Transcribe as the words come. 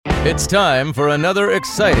It's time for another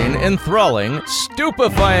exciting, enthralling,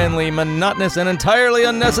 stupefyingly monotonous, and entirely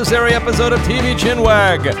unnecessary episode of TV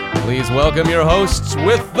Chinwag. Please welcome your hosts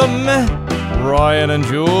with them, Ryan and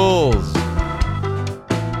Jules.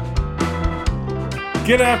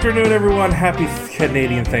 Good afternoon, everyone. Happy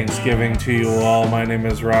Canadian Thanksgiving to you all. My name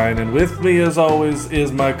is Ryan, and with me, as always,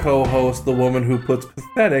 is my co-host, the woman who puts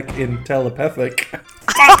pathetic in telepathic.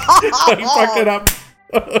 I fucked it up.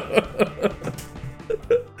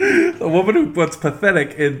 The woman who puts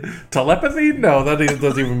pathetic in telepathy? No, that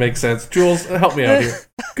doesn't even make sense. Jules, help me out here.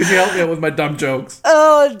 Could you help me out with my dumb jokes?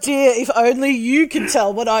 Oh dear, if only you could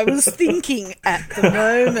tell what I was thinking at the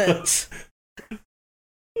moment.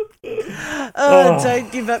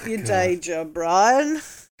 Don't give up your day job, Brian.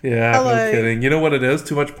 Yeah, Hello. No kidding. You know what it is?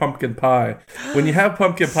 Too much pumpkin pie. When you have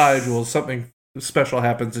pumpkin pie, Jules, something special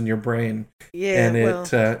happens in your brain. Yeah, and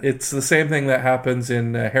it's the same thing that happens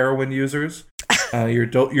in heroin users. Your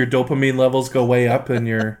dopamine levels go way up, and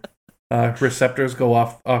your receptors go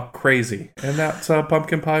off crazy, and that's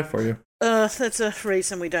pumpkin pie for you. That's a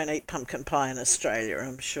reason we don't eat pumpkin pie in Australia,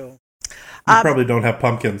 I'm sure. You probably don't have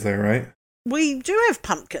pumpkins there, right? We do have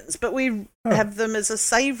pumpkins, but we have them as a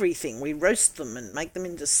savoury thing. We roast them and make them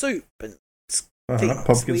into soup and things.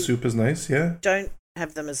 Pumpkin soup is nice, yeah. Don't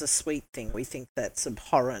have them as a sweet thing. We think that's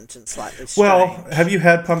abhorrent and slightly strange. Well, have you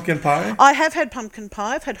had pumpkin pie? I have had pumpkin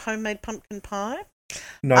pie. I've had homemade pumpkin pie.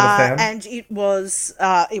 Not a fan? And it was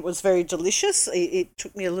very delicious. It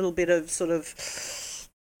took me a little bit of sort of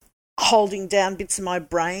holding down bits of my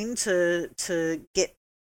brain to get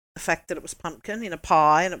the fact that it was pumpkin in a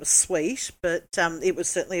pie and it was sweet, but it was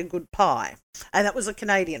certainly a good pie. And that was a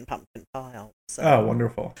Canadian pumpkin pie. So. Oh,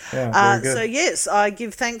 wonderful. Yeah, very good. So, yes, I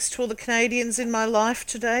give thanks to all the Canadians in my life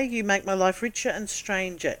today. You make my life richer and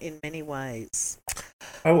stranger in many ways.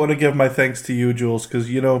 I want to give my thanks to you, Jules, because,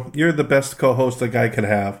 you know, you're the best co-host a guy could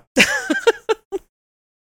have.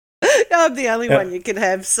 I'm the only one you could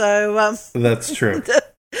have, so... That's true.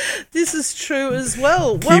 This is true as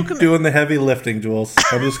well. Keep doing the heavy lifting, Jules.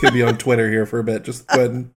 I'm just going to be on Twitter here for a bit. Just go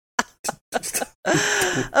ahead and...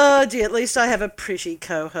 Oh dear, at least I have a pretty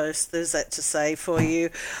co-host. There's that to say for you.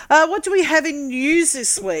 What do we have in news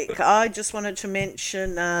this week? I just wanted to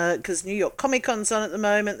mention, because New York Comic Con's on at the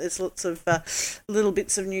moment, there's lots of little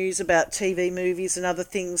bits of news about TV, movies and other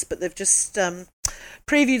things, but they've just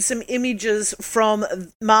previewed some images from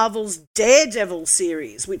Marvel's Daredevil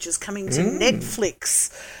series, which is coming to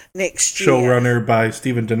Netflix next year. Showrunner by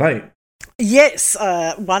Steven DeKnight. Yes,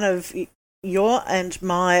 one of your and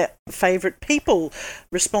my favourite people,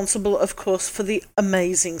 responsible, of course, for the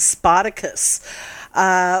amazing Spartacus,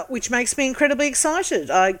 which makes me incredibly excited.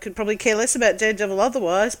 I could probably care less about Daredevil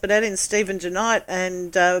otherwise, but add in Steven DeKnight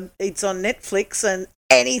and it's on Netflix and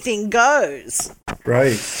anything goes.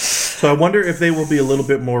 Right. So I wonder if they will be a little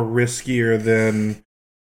bit more riskier than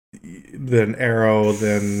Arrow,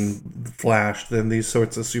 than Flash, than these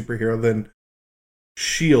sorts of superhero, than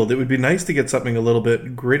S.H.I.E.L.D. It would be nice to get something a little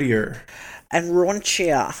bit grittier. And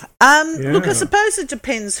raunchier. Look, I suppose it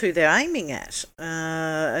depends who they're aiming at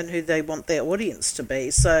and who they want their audience to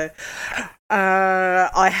be. So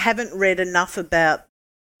I haven't read enough about,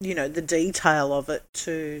 you know, the detail of it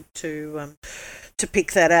to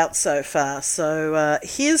pick that out so far. So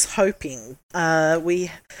here's hoping.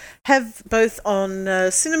 We have both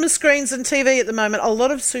on cinema screens and TV at the moment a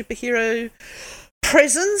lot of superhero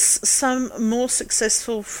presence, some more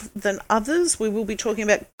successful than others. We will be talking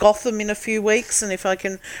about Gotham in a few weeks, and if I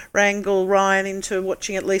can wrangle Ryan into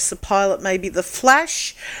watching at least the pilot, maybe The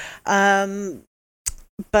Flash. But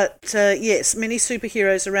yes, many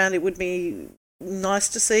superheroes around. It would be nice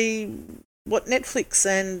to see what Netflix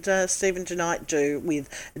and Steven DeKnight do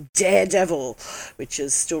with Daredevil, which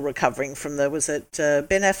is still recovering from Ben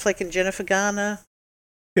Affleck and Jennifer Garner?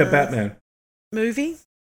 Yeah, Batman. Movie?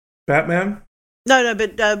 Batman? No,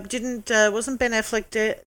 but wasn't Ben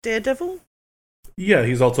Affleck Daredevil? Yeah,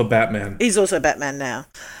 he's also Batman. He's also Batman now,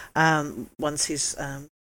 once he's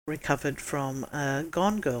recovered from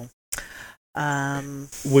Gone Girl.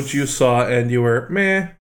 Which you saw and you were, meh?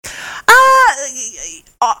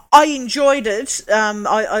 I enjoyed it.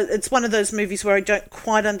 It's one of those movies where I don't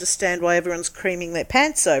quite understand why everyone's creaming their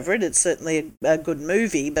pants over it. It's certainly a good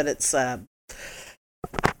movie, but it's...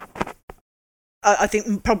 I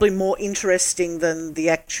think probably more interesting than the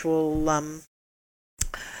actual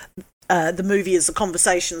the movie is the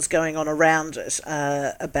conversations going on around it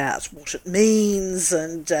about what it means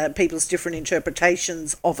and people's different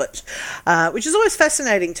interpretations of it, which is always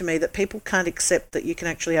fascinating to me, that people can't accept that you can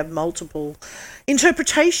actually have multiple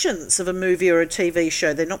interpretations of a movie or a TV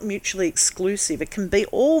show. They're not mutually exclusive. It can be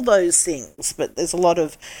all those things, but there's a lot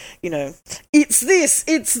of, it's this,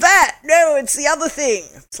 it's that, no, it's the other thing.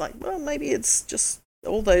 It's like, well, maybe it's just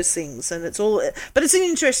all those things, and but it's an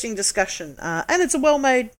interesting discussion, and it's a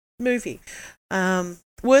well-made movie,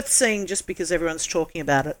 worth seeing just because everyone's talking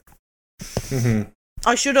about it. Mm-hmm.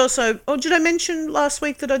 I should also, did I mention last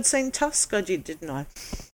week that I'd seen Tusk? I did, didn't I?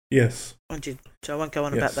 Yes. I did, so I won't go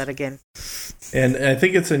on about that again. And I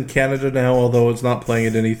think it's in Canada now, although it's not playing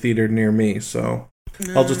at any theater near me, so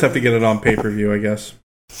I'll just have to get it on pay-per-view, I guess.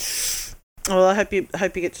 Well, I hope you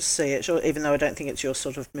get to see it, even though I don't think it's your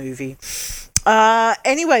sort of movie.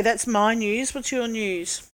 Anyway, that's my news. What's your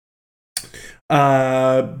news?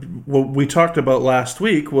 What we talked about last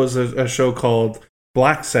week was a show called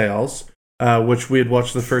Black Sails, which we had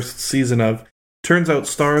watched the first season of. Turns out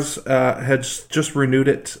Starz had just renewed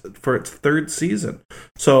it for its third season.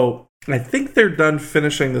 So I think they're done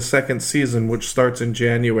finishing the second season, which starts in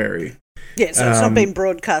January. Yeah, so it's not been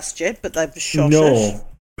broadcast yet, but they've shot it. No,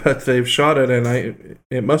 but they've shot it, and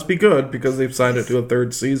it must be good because they've signed it to a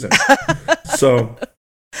third season. So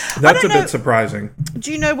that's a bit surprising.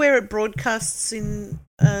 Do you know where it broadcasts in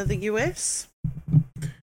the US?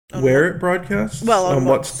 Where it broadcasts? Well, on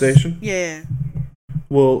what station? Yeah.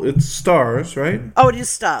 Well, it's Starz, right? Oh, it is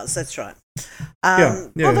Starz. That's right.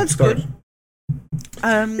 Yeah, that's good.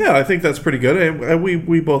 Yeah, I think that's pretty good.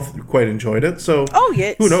 We both quite enjoyed it. So,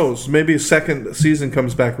 yes. Who knows? Maybe a second season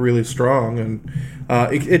comes back really strong, and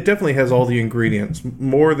it definitely has all the ingredients,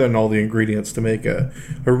 more than all the ingredients, to make a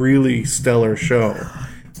really stellar show.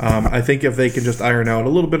 I think if they can just iron out a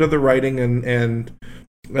little bit of the writing and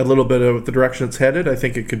a little bit of the direction it's headed, I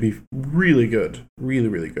think it could be really good. Really,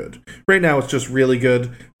 really good. Right now it's just really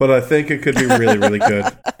good, but I think it could be really, really good.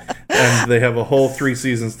 And they have a whole 3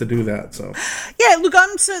 seasons to do that. So yeah, look,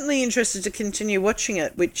 I'm certainly interested to continue watching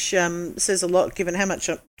it, which says a lot given how much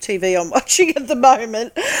TV I'm watching at the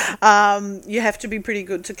moment. You have to be pretty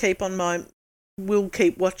good to keep on my will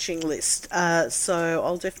keep watching list. So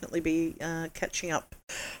I'll definitely be catching up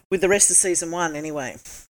with the rest of season 1 anyway.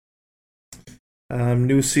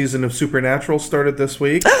 New season of Supernatural started this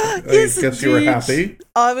week. Yes, I guess you were happy.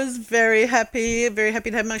 I was very happy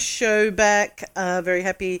to have my show back. Very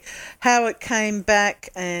happy how it came back,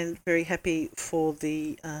 and very happy for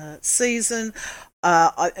the season.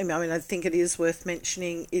 I think it is worth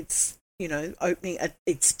mentioning. It's opening at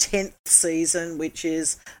its 10th season, which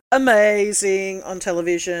is amazing on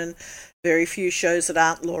television. Very few shows that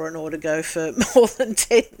aren't Law and Order go for more than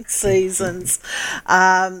 10 seasons.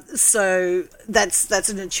 So that's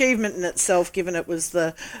an achievement in itself, given it was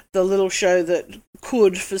the little show that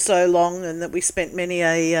could for so long, and that we spent many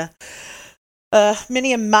a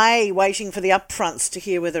May waiting for the upfronts to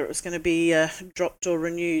hear whether it was going to be dropped or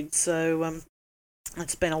renewed. So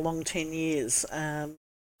it's been a long 10 years.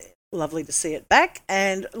 Lovely to see it back,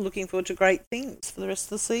 and looking forward to great things for the rest of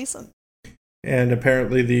the season. And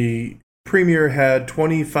apparently the premiere had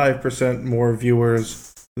 25% more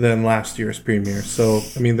viewers than last year's premiere. So,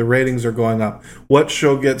 I mean, the ratings are going up. What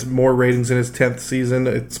show gets more ratings in its 10th season?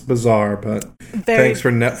 It's bizarre, but thanks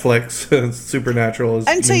for Netflix. Supernatural is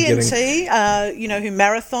and TNT, who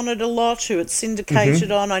marathoned a lot, who it's syndicated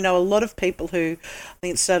on. I know a lot of people who, I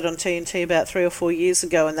think it started on TNT about 3 or 4 years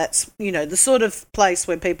ago, and that's, the sort of place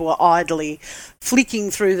where people were idly flicking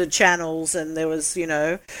through the channels, and there was,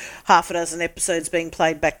 half a dozen episodes being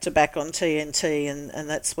played back to back on TNT, and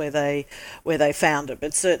that's where they found it.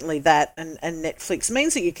 But certainly that and Netflix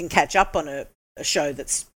means that you can catch up on a show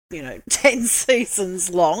that's 10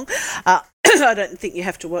 seasons long. I don't think you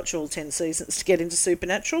have to watch all 10 seasons to get into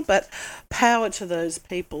Supernatural, but power to those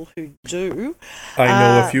people who do. I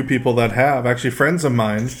know a few people that have. Actually, friends of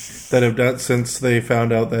mine that have done, since they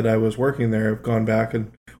found out that I was working there, have gone back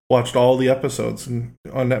and watched all the episodes on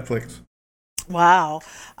Netflix. Wow.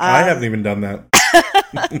 I haven't even done that.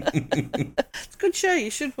 It's a good show.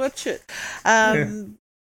 You should watch it.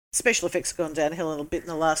 Special effects have gone downhill a little bit in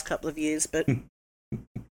the last couple of years, but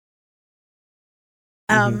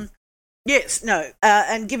yes, no.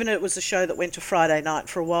 And given it was a show that went to Friday night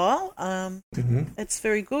for a while, it's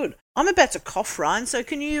very good. I'm about to cough, Ryan, so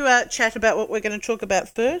can you chat about what we're going to talk about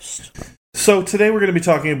first? So today we're going to be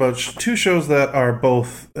talking about 2 shows that are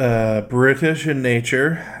both British in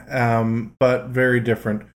nature, but very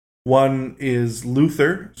different. One is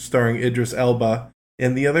Luther, starring Idris Elba,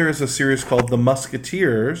 and the other is a series called The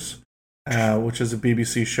Musketeers, which is a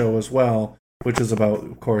BBC show as well. which is about,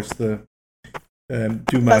 of course, the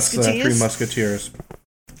Dumas Three Musketeers.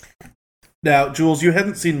 Now, Jules, you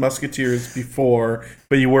hadn't seen Musketeers before,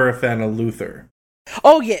 but you were a fan of Luther.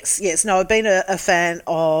 Oh, yes. No, I've been a fan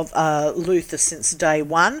of Luther since day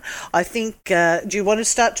one. I think, do you want to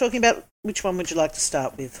start talking about, which one would you like to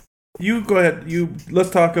start with? You go ahead. Let's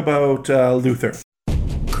talk about Luther.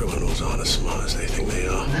 Criminals aren't as smart as they think they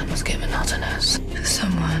are. That must get monotonous for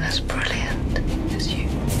someone as brilliant as you.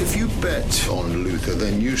 If you bet on Luther,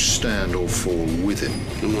 then you stand or fall with him.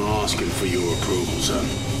 I'm not asking for your approval, son.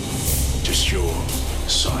 Just your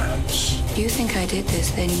silence. You think I did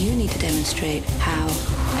this, then you need to demonstrate how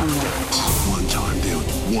and what. One time deal.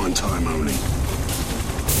 One time only.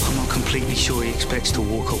 I'm not completely sure he expects to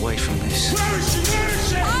walk away from this.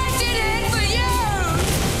 I did it for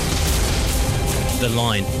you! The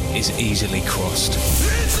line is easily crossed.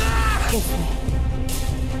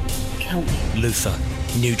 Kill me. Luther.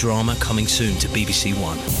 New drama coming soon to BBC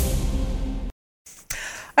One.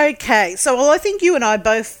 Okay, so I think you and I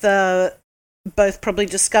both probably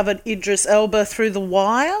discovered Idris Elba through The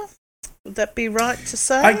Wire. Would that be right to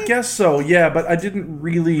say? I guess so, yeah, but I didn't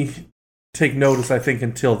really take notice, I think,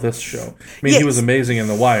 until this show. I mean, He was amazing in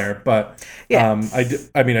The Wire, but I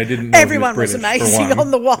didn't know everyone he was British, was amazing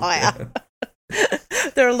on The Wire.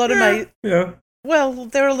 There are a lot of Well,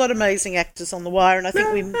 there are a lot of amazing actors on The Wire, and I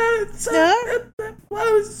think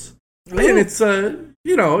it's a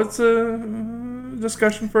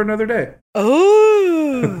discussion for another day.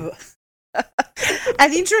 Oh.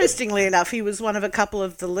 And interestingly enough, he was one of a couple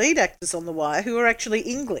of the lead actors on The Wire who were actually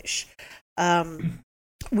English.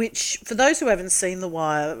 Which, for those who haven't seen The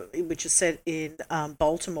Wire, which is set in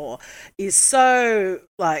Baltimore, is so,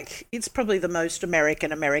 it's probably the most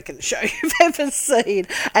American show you've ever seen,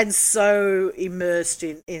 and so immersed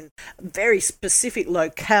in very specific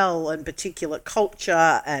locale and particular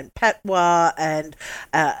culture and patois and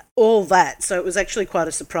all that. So it was actually quite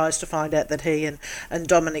a surprise to find out that he and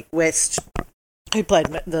Dominic West, who played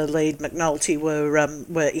the lead, McNulty,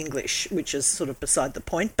 were English, which is sort of beside the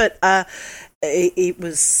point. But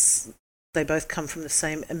they both come from the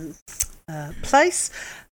same place.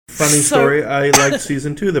 Funny story, I liked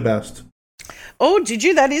season 2 the best. Oh, did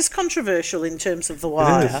you? That is controversial in terms of The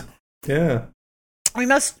Wire. Yeah. We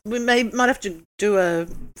might have to do a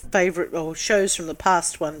favourite or shows from the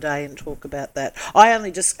past one day and talk about that. I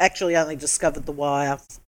only discovered The Wire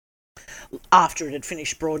after it had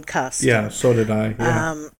finished broadcasting. Yeah, so did I.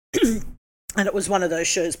 Yeah. And it was one of those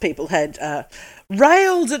shows people had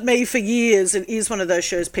railed at me for years. It is one of those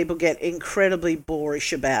shows people get incredibly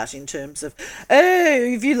boorish about in terms of,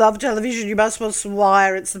 if you love television, you must watch The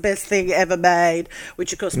Wire. It's the best thing ever made,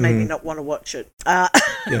 which, of course, made me not want to watch it.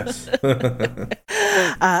 Yes.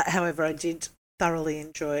 However, I did thoroughly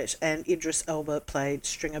enjoy it. And Idris Elba played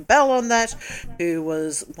Stringer Bell on that, who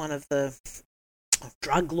was one of the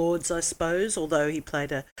drug lords, I suppose, although he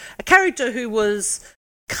played a character who was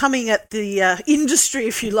coming at the industry,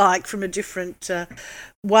 if you like, from a different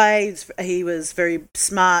way. He was very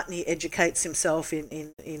smart and he educates himself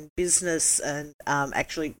in business and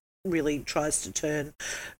actually really tries to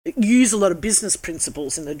use a lot of business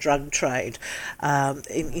principles in the drug trade,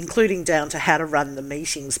 including down to how to run the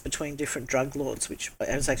meetings between different drug lords, which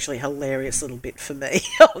was actually a hilarious little bit for me.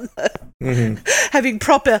 Having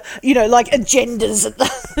proper, agendas at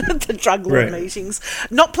the drug lord meetings.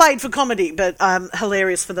 Not played for comedy, but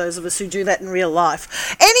hilarious for those of us who do that in real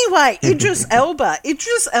life. Anyway, Idris Elba.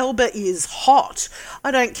 Idris Elba is hot.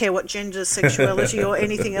 I don't care what gender, sexuality, or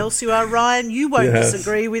anything else you are, Ryan. You won't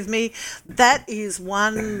disagree with me. That is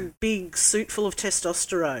one big suit full of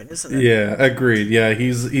testosterone, isn't it? Yeah, agreed. Yeah,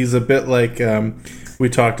 he's a bit like we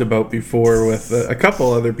talked about before with a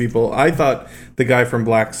couple other people. I thought the guy from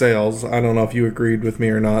Black Sails, I don't know if you agreed with me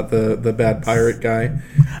or not, the bad pirate guy.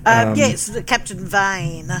 Yes, the Captain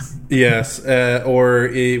Vane. Yes,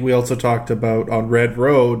 we also talked about on Red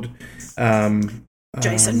Road,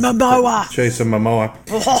 Jason Momoa.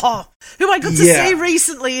 Who I got to see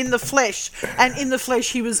recently in the flesh, and in the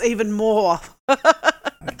flesh he was even more.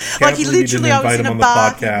 He literally, I was in a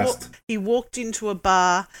bar. He walked into a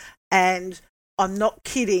bar, and I'm not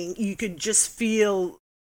kidding. You could just feel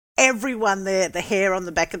everyone there, the hair on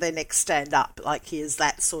the back of their neck stand up. Like he is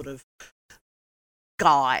that sort of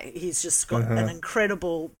guy. He's just got an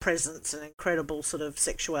incredible presence, an incredible sort of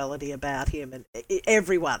sexuality about him, and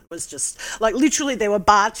everyone was just literally there were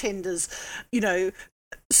bartenders,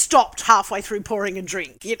 stopped halfway through pouring a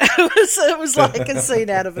drink, so it was like a scene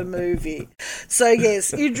out of a movie. So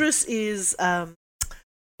yes, Idris is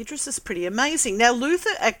pretty amazing. Now Luther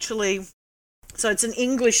actually, so it's an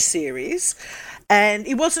English series, And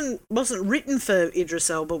it wasn't written for Idris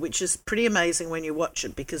Elba, which is pretty amazing when you watch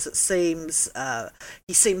it, because it seems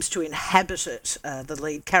he seems to inhabit it, the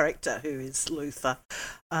lead character, who is Luther,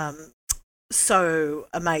 so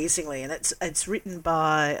amazingly. And it's written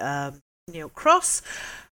by Neil Cross.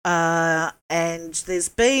 And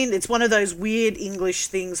it's one of those weird English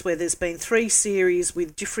things where there's been 3 series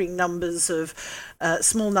with differing numbers of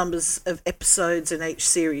small numbers of episodes in each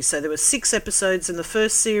series. So there were 6 episodes in the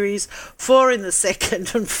first series, 4 in the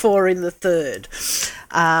second, and 4 in the third.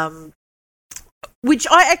 Which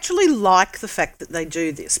I actually like the fact that they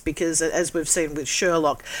do this, because as we've seen with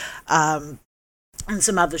Sherlock, and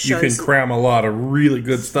some other shows, you can cram a lot of really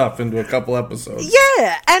good stuff into a couple episodes.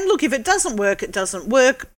 Yeah, and look, if it doesn't work, it doesn't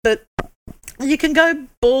work, but you can go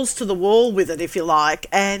balls to the wall with it if you like,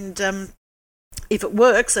 and if it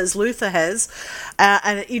works, as Luther has,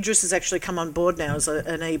 and Idris has actually come on board now as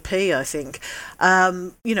an EP, I think,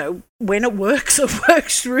 when it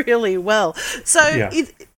works really well. So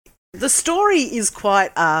the story is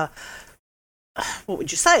quite... what would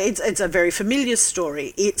you say? It's a very familiar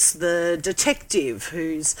story. It's the detective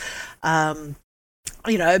who's, a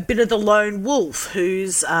bit of the lone wolf,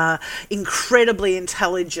 who's incredibly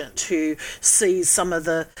intelligent, who sees some of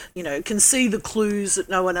the, can see the clues that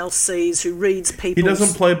no one else sees, who reads people. He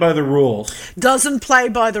doesn't play by the rules. Doesn't play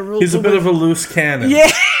by the rules. He's a bit of a loose cannon. Yeah,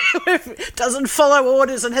 doesn't follow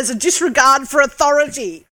orders and has a disregard for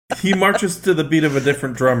authority. He marches to the beat of a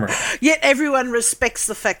different drummer. Yet everyone respects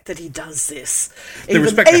the fact that he does this. They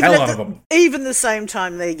respect the hell out of him. Even the same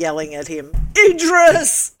time they're yelling at him,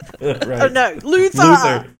 Idris! Right. Oh, no,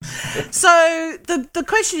 Luther! So the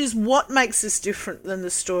question is, what makes this different than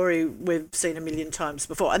the story we've seen a million times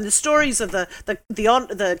before? And the stories of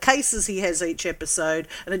the cases he has each episode,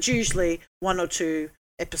 and it's usually 1 or 2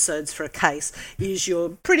 episodes for a case, is your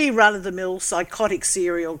pretty run-of-the-mill psychotic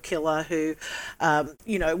serial killer who,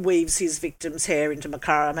 weaves his victim's hair into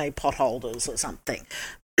macrame potholders or something.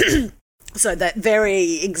 So that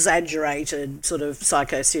very exaggerated sort of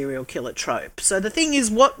psycho serial killer trope. So the thing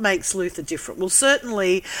is, what makes Luther different? Well,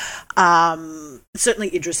 certainly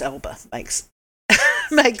Idris Elba makes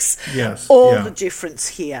the difference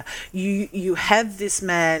here. You have this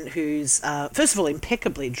man who's first of all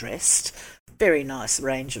impeccably dressed. Very nice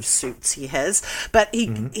range of suits he has, but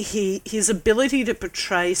his ability to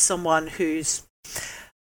portray someone who's,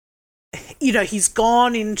 he's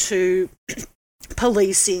gone into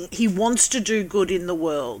policing. He wants to do good in the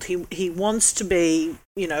world. He wants to be,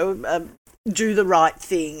 do the right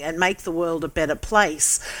thing and make the world a better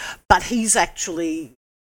place, but he's actually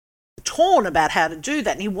torn about how to do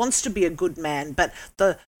that, and he wants to be a good man, but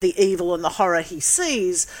the evil and the horror he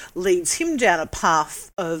sees leads him down a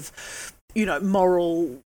path of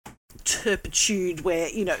moral turpitude where,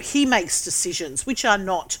 he makes decisions which are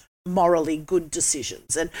not morally good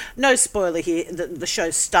decisions. And no spoiler here, the show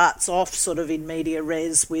starts off sort of in media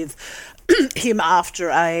res with him after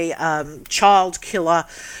a child killer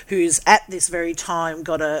who's at this very time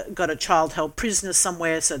got a child held prisoner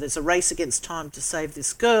somewhere, so there's a race against time to save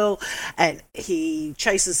this girl, and he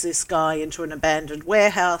chases this guy into an abandoned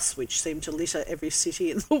warehouse, which seemed to litter every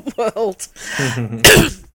city in the world.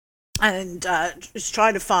 And is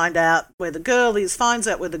trying to find out where the girl is, finds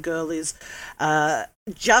out where the girl is,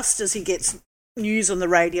 just as he gets news on the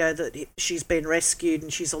radio that she's been rescued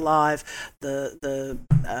and she's alive. The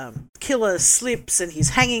killer slips and he's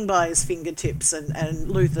hanging by his fingertips, and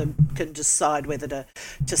Luther can decide whether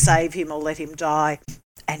to save him or let him die,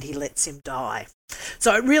 and he lets him die.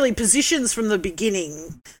 So it really positions from the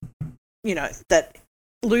beginning, that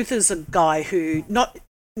Luther's a guy who not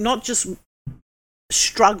just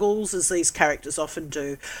struggles, as these characters often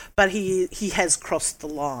do, but he has crossed the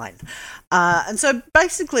line, and so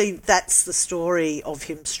basically that's the story of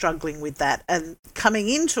him struggling with that. And coming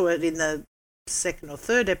into it in the 2nd or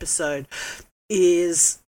 3rd episode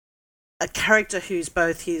is a character who's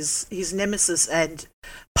both his nemesis and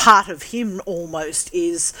part of him almost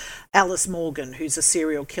is Alice Morgan, who's a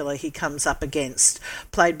serial killer he comes up against,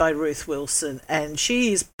 played by Ruth Wilson, and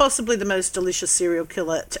she is possibly the most delicious serial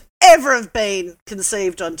killer to ever have been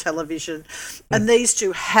conceived on television. And these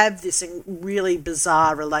two have this really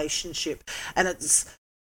bizarre relationship, and it's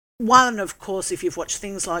one, of course, if you've watched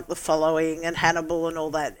things like The Following and Hannibal and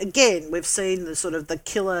all that, again, we've seen the sort of the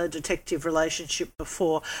killer-detective relationship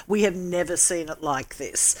before. We have never seen it like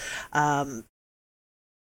this.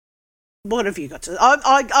 What have you got to...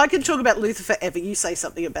 I can talk about Luther forever. You say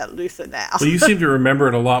something about Luther now. Well, you seem to remember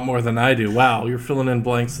it a lot more than I do. Wow, you're filling in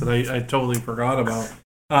blanks that I totally forgot about.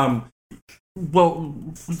 Well,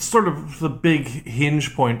 sort of the big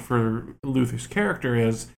hinge point for Luther's character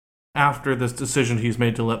is, after this decision he's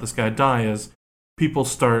made to let this guy die, is people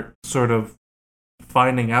start sort of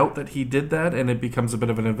finding out that he did that, and it becomes a bit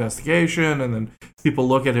of an investigation, and then people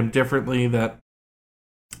look at him differently, that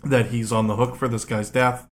he's on the hook for this guy's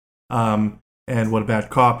death, and what a bad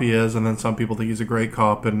cop he is, and then some people think he's a great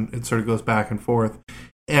cop, and it sort of goes back and forth.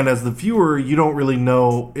 And as the viewer, you don't really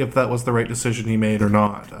know if that was the right decision he made or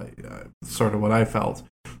not. Sort of what I felt.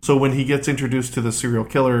 So when he gets introduced to the serial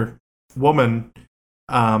killer woman,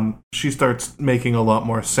 she starts making a lot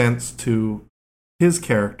more sense to his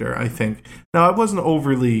character, I think. Now, I wasn't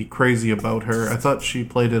overly crazy about her. I thought she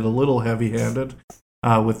played it a little heavy-handed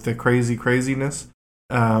with the craziness.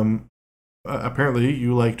 Apparently,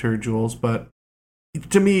 you liked her, Jules, but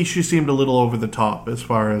to me, she seemed a little over the top as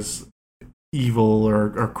far as evil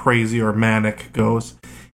or crazy or manic goes.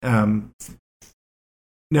 Now,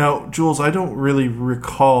 Jules, I don't really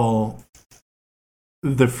recall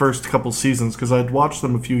the first couple seasons because I'd watched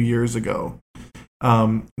them a few years ago.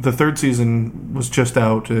 The third season was just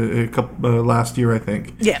out last year, I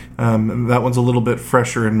think. Yeah. And that one's a little bit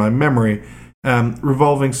fresher in my memory,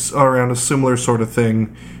 revolving around a similar sort of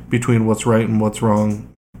thing between what's right and what's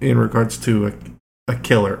wrong in regards to a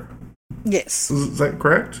killer. Yes. Is that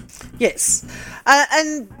correct? Yes.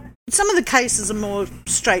 And some of the cases are more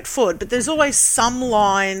straightforward, but there's always some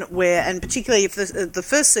line where, and particularly if the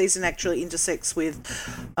first season actually intersects with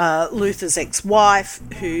Luther's ex-wife,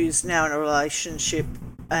 who's now in a relationship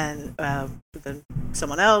and with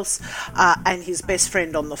someone else, and his best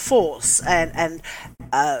friend on the force, and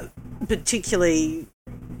particularly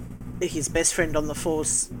his best friend on the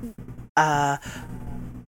force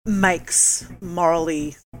makes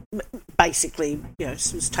morally, basically,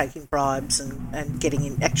 was taking bribes and getting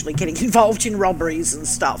involved in robberies and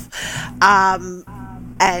stuff, and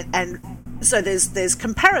so there's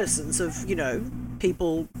comparisons of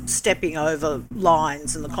people stepping over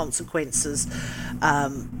lines and the consequences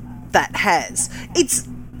that has.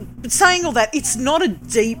 But saying all that, it's not a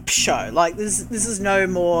deep show. Like, this is no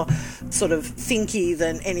more sort of thinky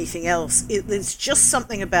than anything else. There's just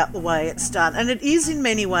something about the way it's done. And it is in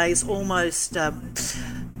many ways almost,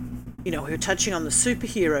 we were touching on the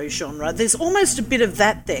superhero genre. There's almost a bit of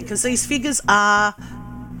that there, because these figures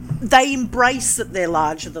they embrace that they're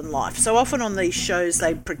larger than life. So often on these shows,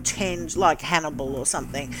 they pretend, like Hannibal or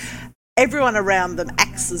something, everyone around them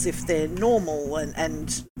acts as if they're normal,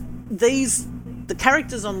 and the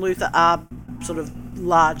characters on Luther are sort of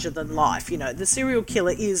larger than life. The serial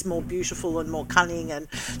killer is more beautiful and more cunning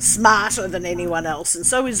and smarter than anyone else, and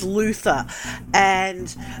so is Luther. And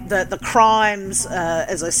the crimes,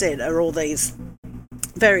 as I said, are all these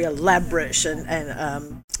very elaborate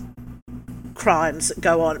and crimes that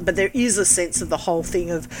go on, but there is a sense of the whole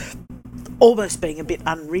thing of almost being a bit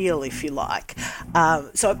unreal, if you like.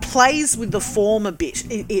 So it plays with the form a bit.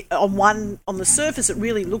 On the surface, it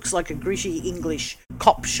really looks like a gritty English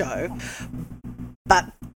cop show,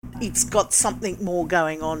 but it's got something more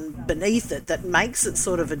going on beneath it that makes it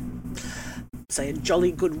sort of a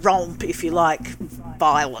jolly good romp, if you like,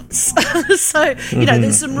 violence. So,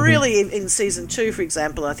 there's some really, in season 2, for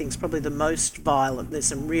example, I think it's probably the most violent. There's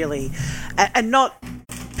some really, and not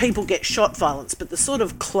people get shot violence, but the sort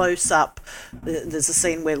of close-up, there's a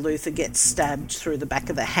scene where Luther gets stabbed through the back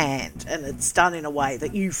of the hand, and it's done in a way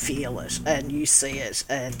that you feel it and you see it,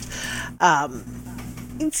 and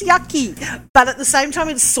it's yucky, but at the same time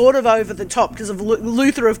it's sort of over the top, because of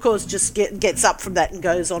Luther, of course, just gets up from that and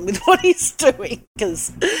goes on with what he's doing,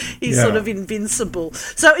 because he's sort of invincible.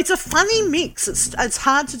 So it's a funny mix. It's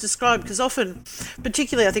hard to describe, because often,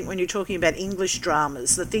 particularly I think when you're talking about English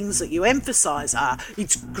dramas, the things that you emphasise are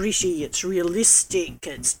it's gritty, it's realistic,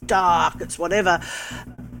 it's dark, it's whatever.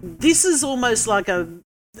 This is almost like a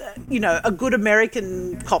good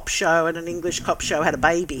American cop show and an English cop show had a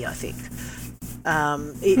baby, I think.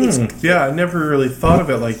 Yeah, I never really thought of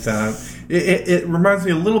it like that. It reminds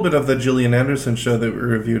me a little bit of the Gillian Anderson show that we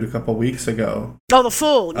reviewed a couple weeks ago. Oh, The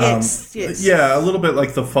Fall, yes. Yeah, a little bit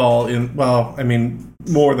like The Fall,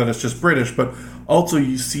 more than it's just British, but also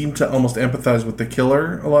you seem to almost empathize with the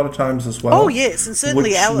killer a lot of times as well. Oh, yes, and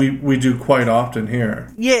certainly which we do quite often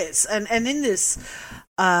here. Yes, and in this...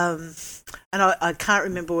 and I can't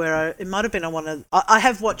remember where it might have been on one of... I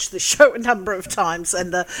have watched the show a number of times,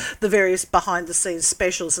 and the various behind-the-scenes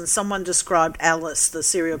specials, and someone described Alice, the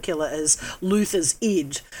serial killer, as Luther's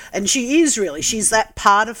id. And she is really. She's that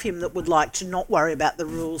part of him that would like to not worry about the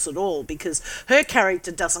rules at all, because her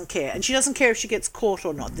character doesn't care, and she doesn't care if she gets caught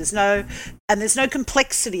or not. There's no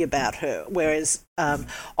complexity about her, whereas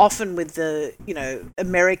often with the,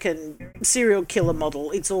 American serial killer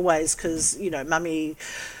model, it's always because,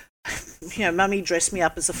 Mummy dressed me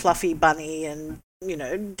up as a fluffy bunny and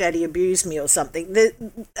daddy abused me or something.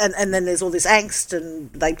 And then there's all this angst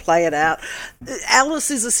and they play it out.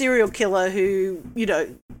 Alice is a serial killer who,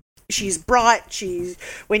 she's bright. She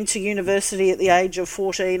went to university at the age of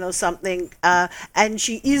 14 or something, and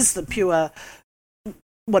she is the pure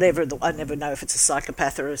whatever. I never know if it's a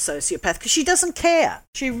psychopath or a sociopath because she doesn't care.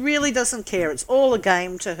 She really doesn't care. It's all a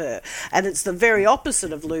game to her. And it's the very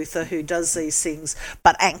opposite of Luther, who does these things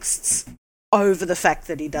but angsts over the fact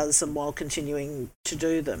that he does them while continuing to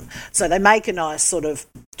do them. So they make a nice sort of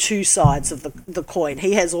two sides of the coin.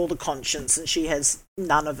 He has all the conscience and she has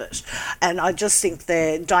none of it. And I just think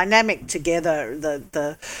they're dynamic together.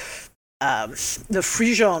 The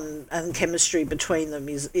frisson and chemistry between them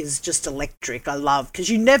is just electric. I love, because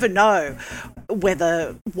you never know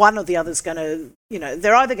whether one or the other's going to,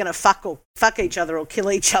 they're either going to fuck each other or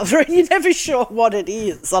kill each other, and you're never sure what it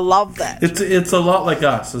is. I love that. It's a lot like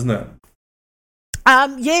Us, isn't it?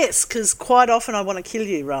 Yes, because quite often I want to kill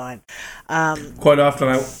you, Ryan. Quite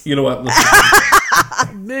often, you know what?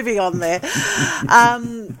 Listen. Moving on there.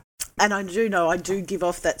 And I do give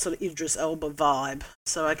off that sort of Idris Elba vibe.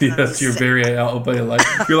 So I can yes, you're very Elba.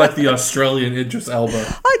 You're like the Australian Idris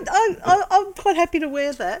Elba. I'm quite happy to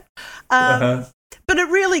wear that. But it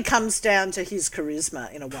really comes down to his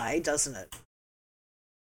charisma in a way, doesn't it?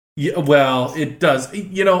 Yeah, well, it does.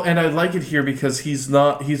 And I like it here because he's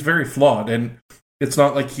very flawed, and it's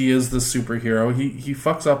not like he is the superhero. He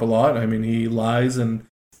fucks up a lot. I mean, he lies and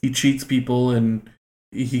he cheats people and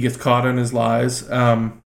he gets caught in his lies.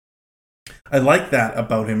 I like that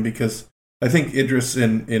about him because I think Idris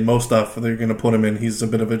in most stuff they're going to put him in, he's a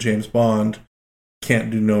bit of a James Bond,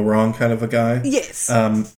 can't do no wrong kind of a guy. Yes.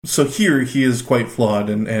 So here he is quite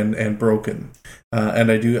flawed and broken.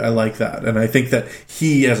 And I like that. And I think that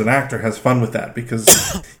he as an actor has fun with that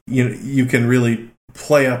because you can really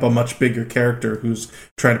play up a much bigger character who's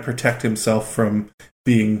trying to protect himself from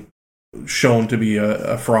being shown to be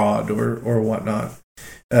a fraud or whatnot.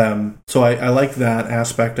 So I like that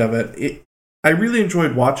aspect of it. I really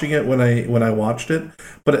enjoyed watching it when I watched it,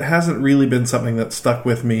 but it hasn't really been something that stuck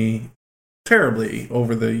with me terribly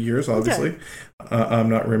over the years, obviously. Okay. I'm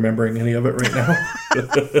not remembering any of it right now.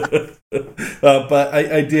 But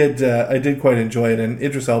I did quite enjoy it, and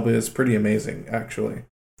Idris Elba is pretty amazing, actually,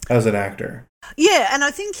 as an actor. Yeah, and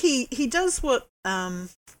I think he does what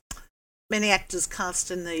many actors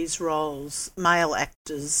cast in these roles, male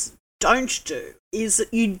actors, don't do, is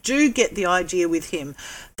that you do get the idea with him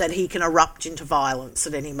that he can erupt into violence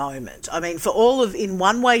at any moment. I mean, in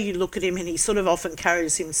one way you look at him and he sort of often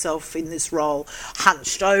carries himself in this role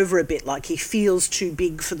hunched over a bit, like he feels too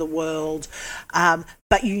big for the world,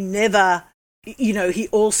 but you never... he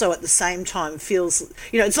also at the same time feels,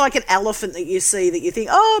 it's like an elephant that you see that you think,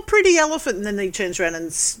 oh, pretty elephant, and then he turns around and,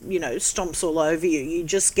 stomps all over you. You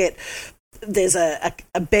just get, there's a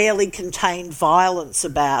barely contained violence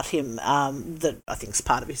about him that I think is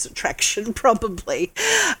part of his attraction, probably.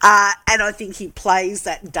 And I think he plays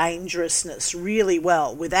that dangerousness really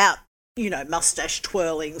well without, mustache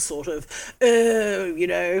twirling sort of,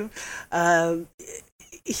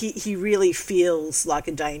 he really feels like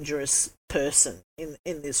a dangerous person in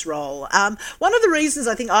this role. One of the reasons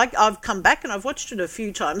I think I've come back and I've watched it a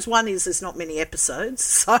few times, one is there's not many episodes,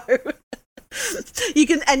 so you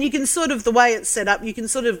can sort of, the way it's set up, you can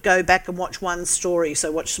sort of go back and watch one story,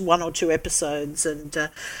 so watch one or two episodes and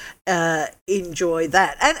enjoy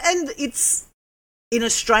that. And it's, in a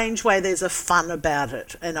strange way, there's a fun about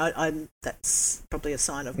it, and I that's probably a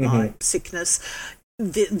sign of my sickness.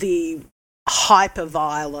 The hyper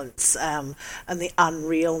violence and the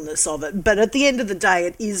unrealness of it, but at the end of the day,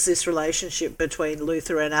 it is this relationship between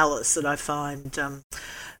Luther and Alice that I find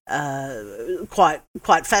quite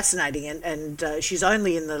fascinating, and she's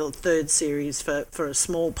only in the third series for a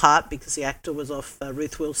small part because the actor was off.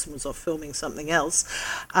 Ruth Wilson was off filming something else,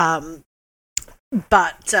 but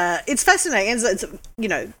it's fascinating. It's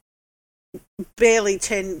barely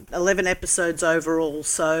 11 episodes overall,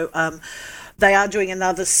 so they are doing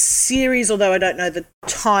another series, although I don't know the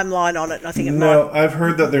timeline on it. And I think I've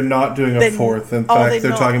heard that they're not doing a fourth. In fact,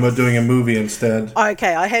 they're talking about doing a movie instead.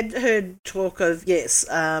 Okay, I had heard talk of, yes.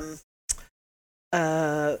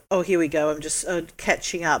 Here we go. I'm just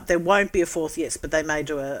catching up. There won't be a fourth, yes, but they may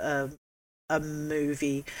do a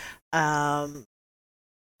movie, and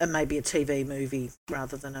maybe a TV movie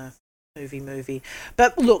rather than a movie.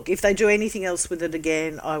 But look, if they do anything else with it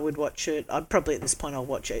again, I would watch it. I'd probably at this point I'll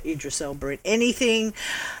watch Idris Elba in anything.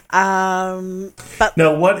 But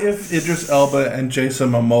now, what if Idris Elba and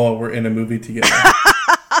Jason Momoa were in a movie together?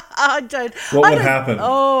 What would happen?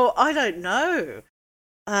 Oh, I don't know.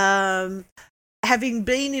 having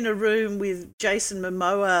been in a room with Jason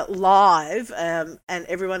Momoa live, and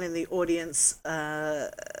everyone in the audience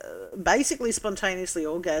basically spontaneously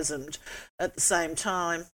orgasmed at the same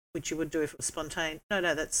time, which you would do if it was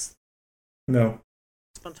spontaneous. No.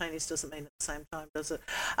 Spontaneous doesn't mean at the same time, does it?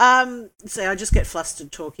 So I just get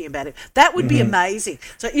flustered talking about it. That would be amazing.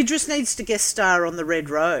 So Idris needs to guest star on The Red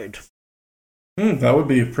Road. That would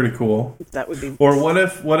be pretty cool. That would be. Or what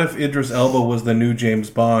if Idris Elba was the new James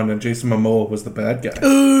Bond and Jason Momoa was the bad guy?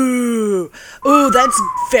 Ooh, that's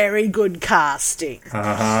very good casting.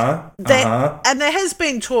 And there has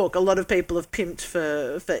been talk. A lot of people have pimped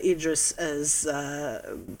for Idris as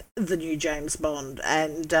the new James Bond,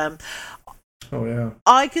 and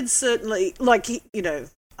I could certainly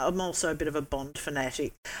I'm also a bit of a Bond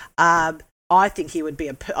fanatic. I think he would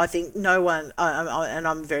be I think no one, and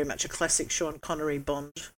I'm very much a classic Sean Connery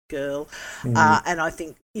Bond girl, and I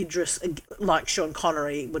think Idris, like Sean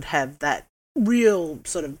Connery, would have that real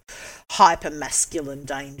sort of hyper masculine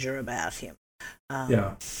danger about him.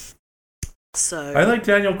 So I like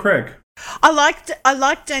Daniel Craig. I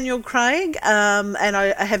like Daniel Craig, and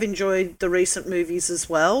I have enjoyed the recent movies as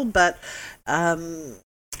well, but I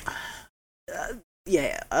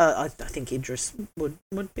think Idris would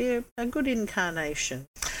be a good incarnation.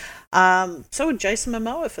 So would Jason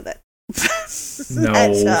Momoa for that.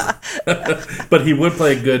 No, but he would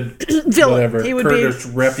play a good villain. Whatever, He would Kurdish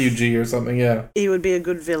refugee or something. Yeah, he would be a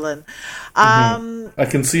good villain. I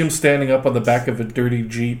can see him standing up on the back of a dirty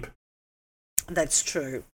Jeep. That's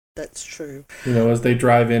true. As they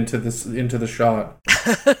drive into the shot,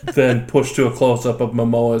 then push to a close up of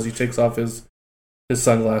Momoa as he takes off his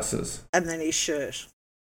sunglasses and then his shirt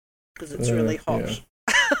because it's really hot.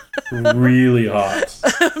 Yeah. Really hot.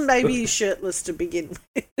 Maybe he's shirtless to begin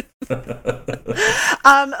with.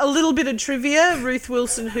 A little bit of trivia. Ruth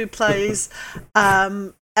Wilson, who plays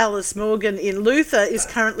Alice Morgan in Luther, is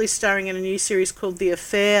currently starring in a new series called The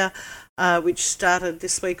Affair, which started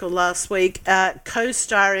this week or last week,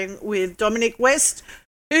 co-starring with Dominic West,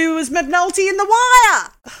 who was McNulty in The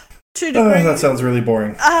Wire. That sounds really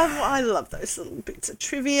boring. I love those little bits of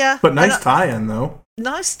trivia. But nice tie-in, though.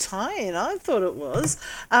 Nice tie-in, I thought it was.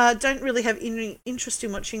 Don't really have any interest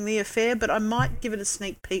in watching The Affair, but I might give it a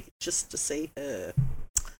sneak peek just to see her.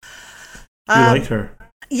 You liked her?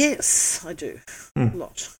 Yes, I do. A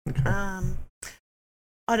lot. Okay.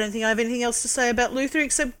 I don't think I have anything else to say about Luther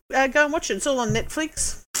except go and watch it. It's all on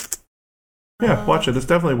Netflix. Yeah, watch it. It's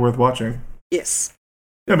definitely worth watching. Yes.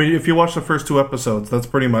 I mean, if you watch the first 2 episodes, that's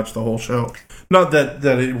pretty much the whole show. Not that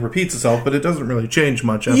it repeats itself, but it doesn't really change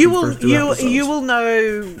much after the first 2 episodes. You will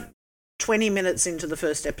know 20 minutes into the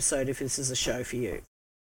first episode if this is a show for you.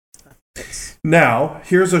 Now,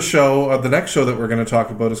 here's a show. The next show that we're going to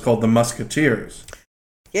talk about is called The Musketeers.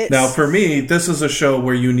 Yes. Now, for me, this is a show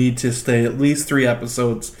where you need to stay at least 3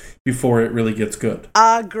 episodes before it really gets good.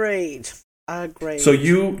 Agreed. So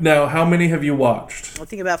now, how many have you watched? I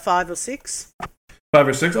think about 5 or 6. 5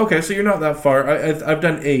 or 6? Okay, so you're not that far. I've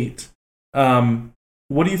done 8.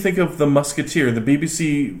 What do you think of The Musketeer, the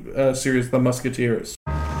BBC series The Musketeers?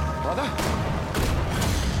 Brother?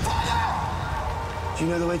 Do you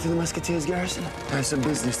know the way to the Musketeers' garrison? I have some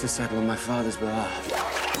business to settle on my father's behalf.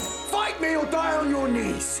 Fight me or die on your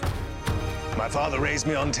knees! My father raised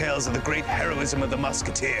me on tales of the great heroism of the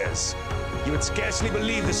Musketeers. You would scarcely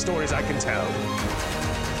believe the stories I can tell.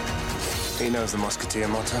 He knows the Musketeer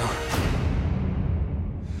motto.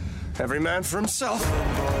 Every man for himself.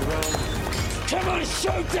 Come on,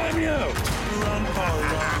 show, damn you!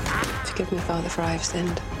 Forgive me, Father, for I have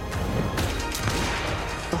sinned.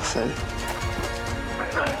 Often.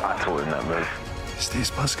 I taught him that move. It's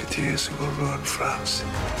these Musketeers who will ruin France.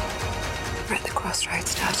 We're at the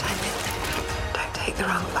crossroads, D'Artagnan. Don't take the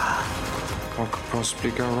wrong path. What could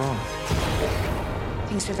possibly go wrong?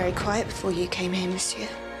 Things were very quiet before you came here, monsieur.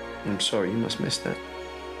 I'm sorry, you must miss that.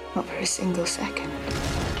 Not for a single second.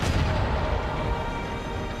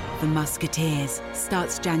 The Musketeers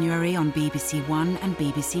starts January on BBC One and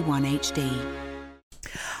BBC One HD.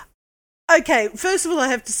 Okay, first of all, I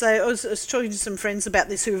have to say I was talking to some friends about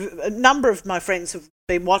this. A number of my friends have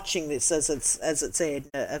been watching this as it's aired,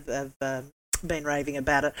 have been raving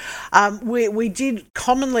about it. We did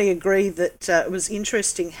commonly agree that it was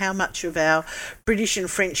interesting how much of our British and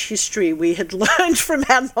French history we had learned from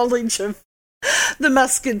our knowledge of the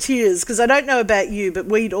Musketeers, because I don't know about you, but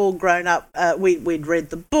we'd all grown up, we'd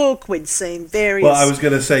read the book, we'd seen various... Well, I was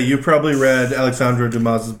going to say, you probably read Alexandre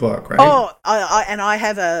Dumas' book, right? Oh, I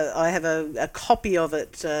have a copy of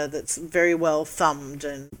it that's very well thumbed.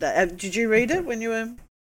 And did you read it when you were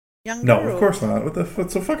younger? No, of course not.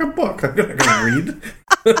 What's a fucking book? I'm not going to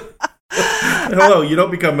read. Hello, you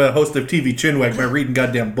don't become a host of TV Chinwag by reading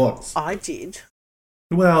goddamn books. I did.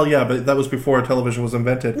 Well, yeah, but that was before television was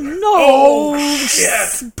invented. No! Oh,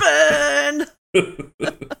 shit! Burn!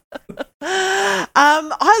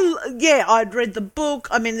 I'd read the book.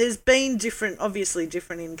 I mean, there's been different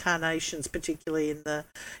incarnations, particularly in the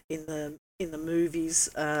movies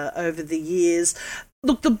over the years.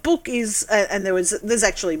 Look, the book is, and there's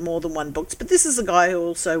actually more than one book, but this is a guy who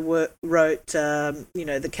also wrote,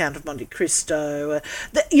 The Count of Monte Cristo.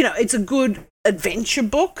 It's a good adventure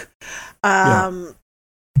book.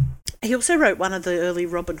 He also wrote one of the early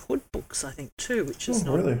Robin Hood books, I think, too, which is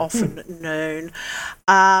not often known.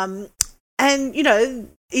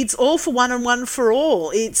 It's all for one and one for all.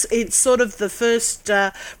 It's sort of the first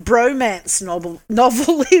bromance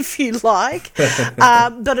novel, if you like.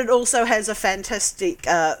 But it also has a fantastic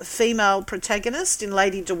female protagonist in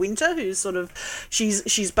Lady De Winter, who's sort of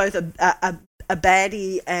she's both a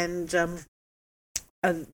baddie and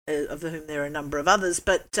of whom there are a number of others.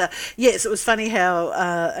 But yes, it was funny how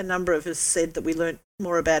a number of us said that we learnt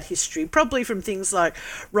more about history, probably from things like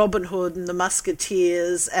Robin Hood and the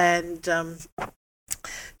Musketeers and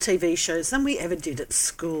TV shows than we ever did at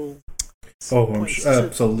school.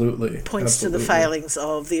 Absolutely. Points to the failings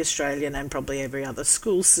of the Australian and probably every other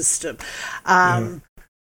school system. I'd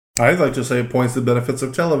like to say it points to the benefits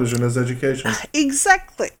of television as education.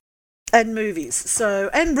 Exactly. And movies.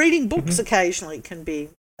 And reading books occasionally can be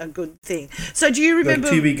a good thing. So do you remember...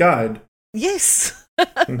 The TV Guide. Yes.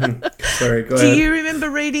 Sorry, go ahead. Do you remember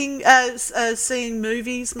reading, seeing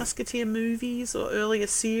movies, Musketeer movies, or earlier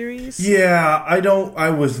series? Yeah, I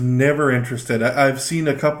was never interested. I've seen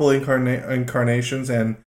a couple incarnations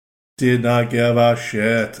and did not give a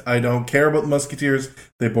shit. I don't care about the Musketeers.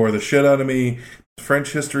 They bore the shit out of me.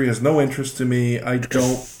 French history has no interest to me. I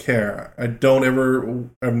don't care. I've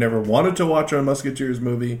never wanted to watch a Musketeers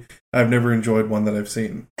movie. I've never enjoyed one that I've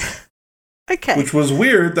seen. Okay. Which was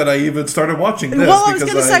weird that I even started watching this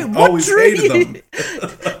because I always hated them.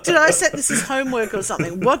 Did I set this as homework or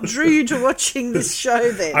something? What drew you to watching this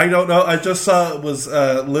show then? I don't know. I just saw it was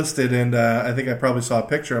listed, and I think I probably saw a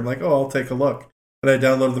picture. I'm like, I'll take a look. And I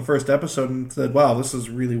downloaded the first episode and said, wow, this is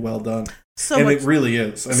really well done. It really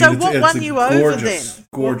is. I mean, what won you over then?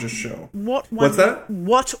 Gorgeous show. What's that?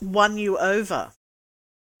 What won you over?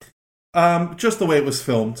 Just the way it was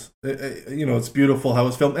filmed. It's beautiful how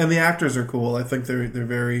it's filmed, and the actors are cool. I think they're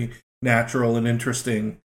very natural and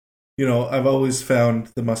interesting. I've always found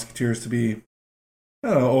the Musketeers to be, I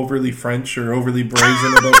don't know, overly French or overly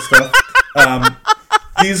brazen about stuff.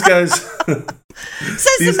 These guys.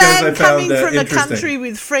 Says the man coming from a country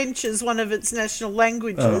with French as one of its national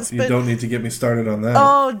languages. You don't need to get me started on that.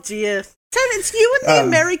 Oh dear, Ted, it's you and the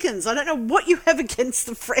Americans. I don't know what you have against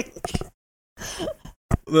the French.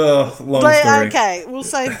 Long story. Okay, we'll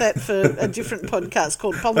save that for a different podcast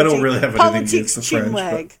called Politics. I don't really have anything against the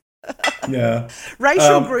Chinwag. Yeah,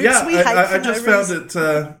 racial groups we hate. I just found it.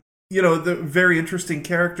 The very interesting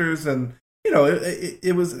characters, and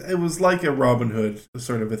it was like a Robin Hood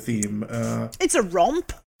sort of a theme. It's a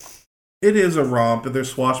romp. It is a romp, and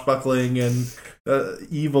there's swashbuckling and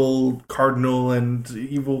evil cardinal and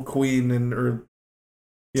evil queen and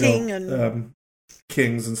king and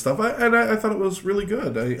kings and stuff. I thought it was really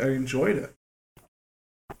good. I enjoyed it.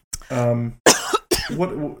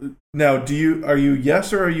 What now? Are you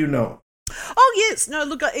yes or are you no? Oh yes, no.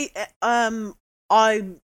 Look, I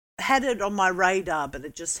had it on my radar, but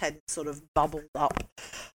it just hadn't sort of bubbled up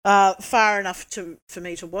far enough for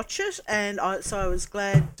me to watch it, and so I was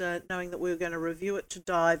glad knowing that we were going to review it to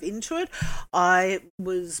dive into it. I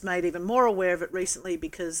was made even more aware of it recently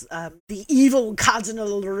because the evil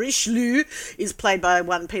Cardinal Richelieu is played by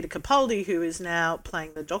one Peter Capaldi, who is now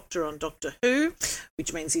playing the Doctor on Doctor Who,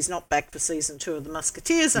 which means he's not back for season 2 of The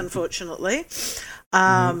Musketeers, unfortunately.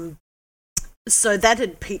 So that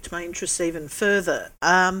had piqued my interest even further.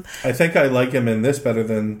 I think I like him in this better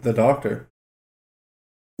than the Doctor.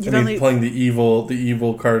 Playing the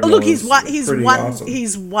evil cardinal. Oh, look, he's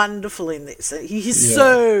wonderful in this. He's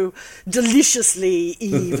so deliciously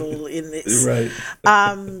evil in this. Right.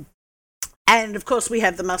 And of course, we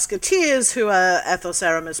have the Musketeers, who are Athos,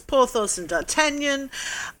 Aramis, Porthos, and D'Artagnan,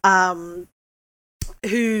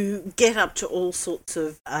 who get up to all sorts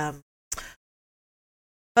of.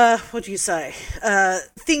 What do you say?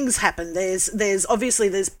 Things happen. There's obviously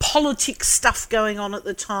politics stuff going on at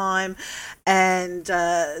the time, and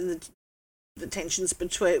the tensions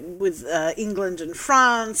with England and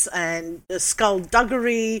France, and the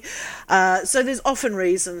skullduggery. So there's often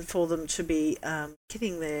reason for them to be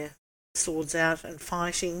getting their swords out and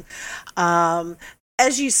fighting.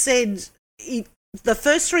 As you said, the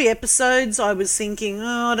first 3 episodes, I was thinking,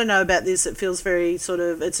 I don't know about this. It feels very sort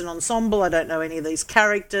of, it's an ensemble. I don't know any of these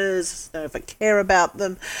characters. I don't know if I care about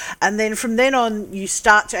them. And then from then on, you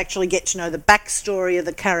start to actually get to know the backstory of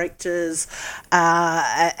the characters,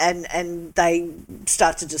 and they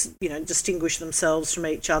start to just, distinguish themselves from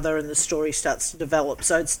each other, and the story starts to develop.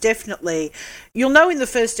 So it's definitely, you'll know in the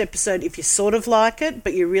first episode if you sort of like it,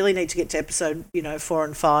 but you really need to get to episode, 4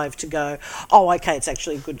 and 5 to go, oh, okay, it's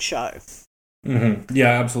actually a good show. Mm-hmm.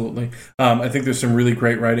 Yeah, absolutely. I think there's some really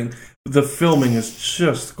great writing. The filming is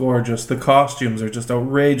just gorgeous. The costumes are just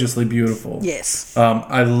outrageously beautiful. Yes.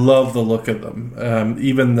 I love the look of them.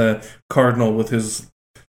 Even the Cardinal with his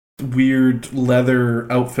weird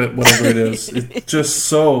leather outfit, whatever it is, it's just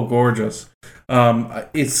so gorgeous.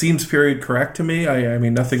 It seems period correct to me. I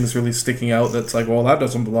mean, nothing's really sticking out that's like, well, that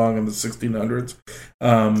doesn't belong in the 1600s.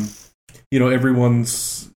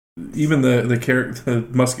 Everyone's... Even the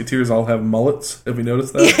Musketeers all have mullets. Have you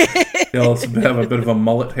noticed that? They all have a bit of a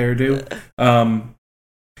mullet hairdo.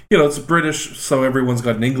 It's British, so everyone's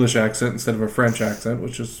got an English accent instead of a French accent,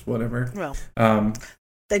 which is whatever. Well,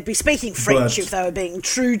 they'd be speaking French if they were being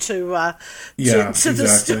true to the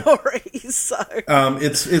story. So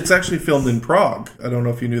it's actually filmed in Prague. I don't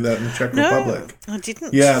know if you knew that, in the Czech Republic. I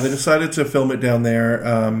didn't. Yeah, they decided to film it down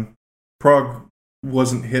there. Prague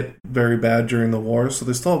wasn't hit very bad during the war, so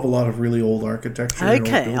they still have a lot of really old architecture.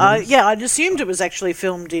 Okay, I'd assumed it was actually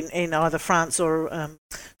filmed in either France or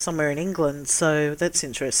somewhere in England, so that's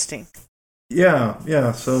interesting.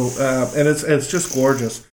 Yeah. So and it's just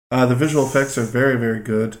gorgeous. The visual effects are very, very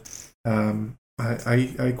good.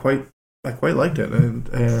 I quite liked it, and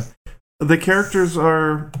the characters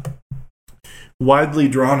are widely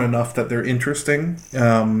drawn enough that they're interesting,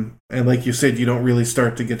 and like you said, you don't really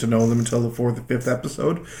start to get to know them until the 4th or 5th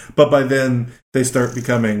episode, but by then they start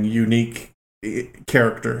becoming unique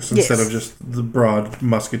characters instead of just the broad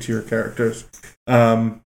Musketeer characters,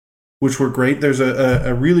 which were great. There's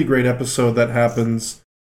a really great episode that happens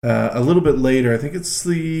a little bit later. I think it's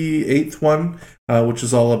the 8th one, which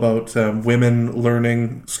is all about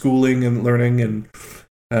women schooling and learning, and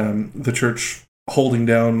the church holding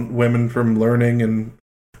down women from learning and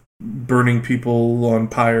burning people on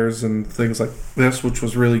pyres and things like this, which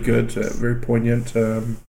was really good, very poignant.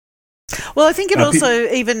 Well, I think it also,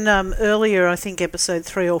 even earlier, I think episode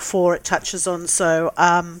 3 or 4, it touches on, so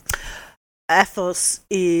Athos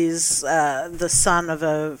is the son of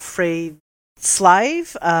a freed slave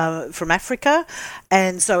from Africa,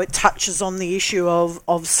 and so it touches on the issue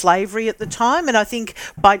of slavery at the time. And I think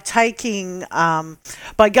by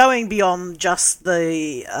going beyond just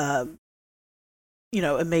the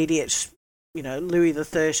immediate Louis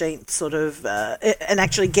XIII sort of, and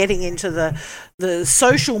actually getting into the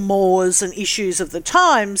social mores and issues of the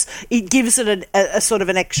times, it gives it a sort of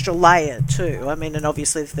an extra layer too. I mean, and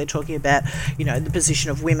obviously if they're talking about, the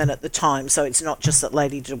position of women at the time, so it's not just that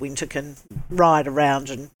Lady de Winter can ride around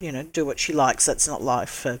and, do what she likes. That's not life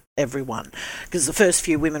for everyone, because the first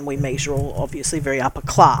few women we meet are all obviously very upper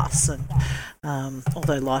class, and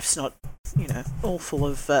although life's not, all full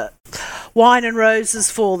of wine and roses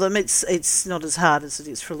for them, it's not as hard as it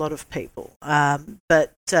is for a lot of people.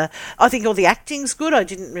 But I think all the acting's good. I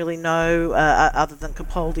didn't really know, other than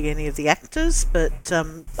Capaldi, any of the actors, but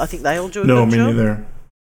I think they all do a good job. No, me neither.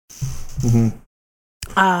 Mm-hmm.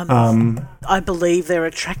 I believe they're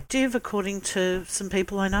attractive, according to some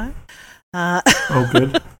people I know. Oh,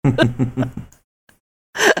 good.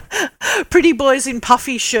 Pretty boys in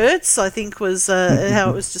puffy shirts, I think, was how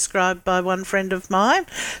it was described by one friend of mine.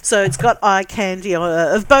 So it's got eye candy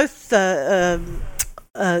of both to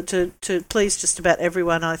please just about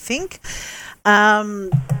everyone, I think.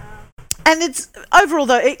 And it's overall,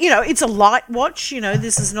 though, it's a light watch.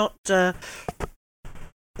 This is not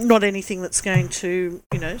anything that's going to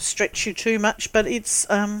stretch you too much, but it's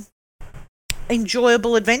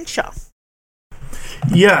enjoyable adventure.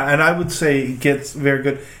 Yeah, and I would say it gets very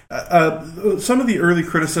good. Some of the early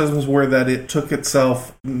criticisms were that it took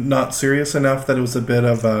itself not serious enough, that it was a bit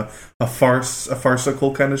of a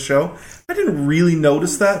farcical kind of show. I didn't really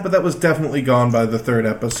notice that, but that was definitely gone by the 3rd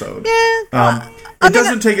episode. Yeah. It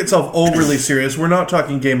doesn't take itself overly serious. We're not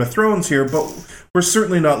talking Game of Thrones here, but we're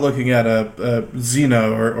certainly not looking at a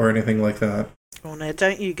Xena or anything like that. Oh, now,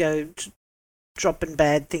 don't you go dropping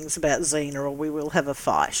bad things about Xena, or we will have a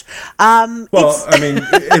fight.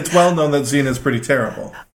 It's well known that Xena is pretty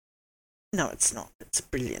terrible. No, it's not. It's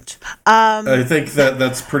brilliant. I think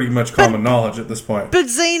that's pretty much common knowledge at this point. But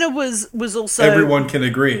Xena was also... Everyone can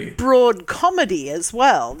agree. ...broad comedy as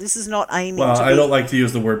well. This is not aiming to I don't like to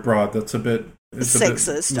use the word broad. That's a bit It's a bit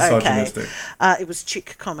sexist. Okay, misogynistic. it was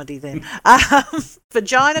chick comedy then.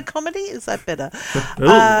 Vagina comedy, is that better?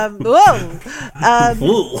 I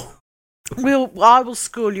will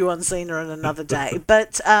school you on Xena on another day.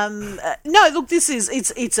 But no, look,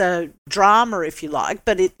 it's a drama, if you like.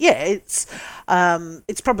 But it's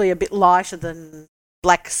probably a bit lighter than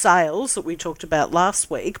Black Sails that we talked about last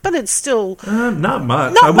week, but it's still not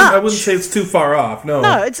much. Not much. I wouldn't say it's too far off.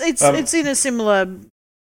 No, it's in a similar.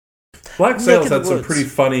 Black Sails had some pretty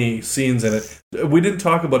funny scenes in it. We didn't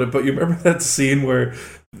talk about it, but you remember that scene where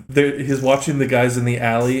he's watching the guys in the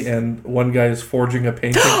alley and one guy is forging a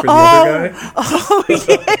painting for the other guy? Oh,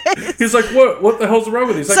 yes. He's like, what the hell's wrong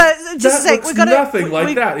with it? He's like, that looks nothing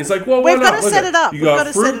like that. He's like, well, why not? We've got to set it up. You got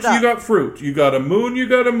fruit, you got fruit. You got a moon, you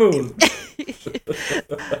got a moon.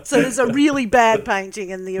 So there's a really bad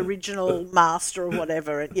painting and the original master or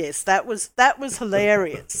whatever. And yes, that was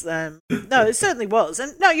hilarious. No, it certainly was.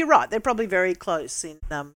 And no, you're right. They're probably very close in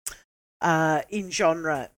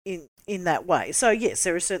genre in that way. So yes,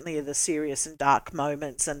 there are certainly the serious and dark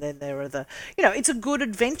moments, and then there are the it's a good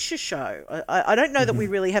adventure show. I don't know that we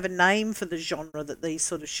really have a name for the genre that these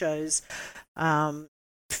sort of shows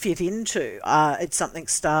fit into. It's something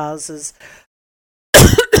Stars as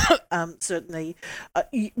certainly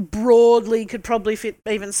broadly could probably fit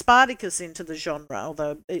even Spartacus into the genre,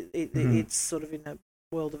 although it's sort of in a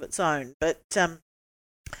world of its own. But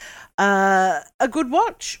a good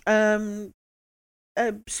watch, a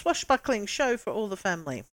swashbuckling show for all the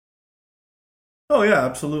family. Oh yeah,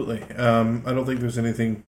 absolutely. I don't think there's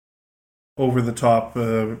anything over the top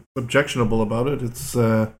objectionable about it. It's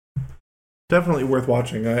definitely worth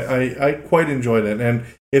watching. I quite enjoyed it, and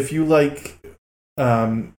if you like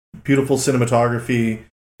beautiful cinematography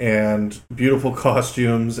and beautiful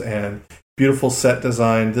costumes and beautiful set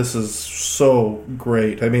design, this is so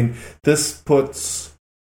great. I mean, this puts,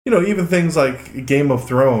 even things like Game of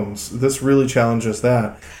Thrones, this really challenges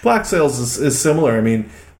that. Black Sails is similar. I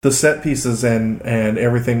mean, the set pieces and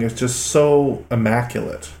everything is just so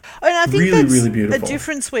immaculate. And I think really, that's really beautiful. a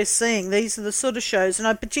difference we're seeing. These are the sort of shows, and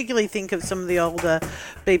I particularly think of some of the older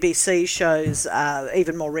BBC shows,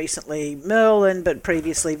 even more recently Merlin, but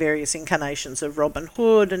previously various incarnations of Robin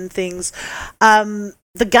Hood and things.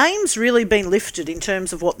 The game's really been lifted in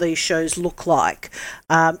terms of what these shows look like.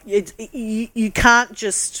 You can't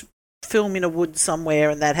just film in a wood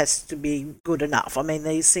somewhere and that has to be good enough. I mean,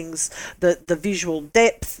 these things, the visual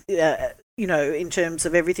depth, in terms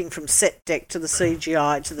of everything from set deck to the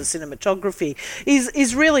CGI to the cinematography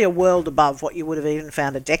is really a world above what you would have even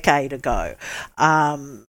found a decade ago.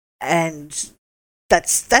 And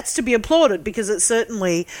that's to be applauded, because it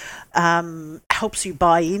certainly helps you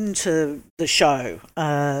buy into the show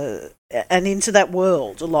and into that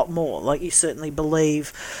world a lot more. Like, you certainly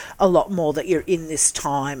believe a lot more that you're in this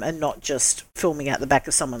time and not just filming out the back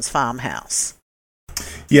of someone's farmhouse.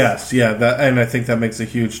 Yes, yeah, and I think that makes a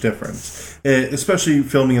huge difference, especially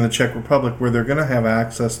filming in the Czech Republic, where they're going to have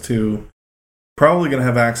access to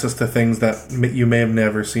things that you may have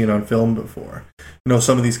never seen on film before.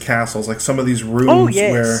 Some of these castles, like some of these rooms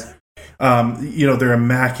where, they're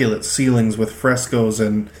immaculate ceilings with frescoes,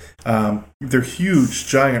 and they're huge,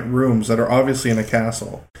 giant rooms that are obviously in a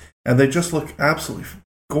castle, and they just look absolutely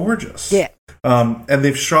gorgeous. Yeah, and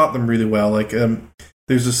they've shot them really well. Like,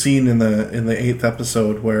 there's a scene in the 8th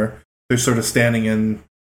episode where they're sort of standing in,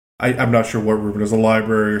 I'm not sure what room, there's a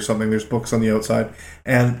library or something, there's books on the outside,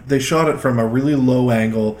 and they shot it from a really low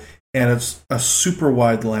angle, and it's a super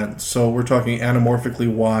wide lens, so we're talking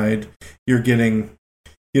anamorphically wide. You're getting,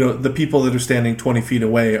 the people that are standing 20 feet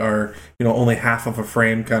away are, only half of a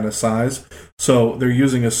frame kind of size, so they're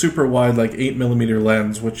using a super wide, like 8mm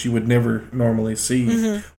lens, which you would never normally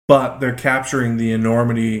see, but they're capturing the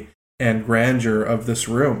enormity and grandeur of this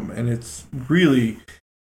room, and it's really,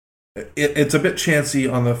 it's a bit chancy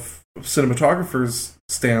on the cinematographer's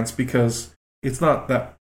stance, because it's not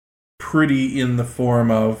that pretty in the form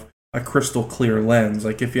of a crystal clear lens.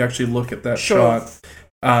 Like, if you actually look at that shot,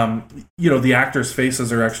 the actors'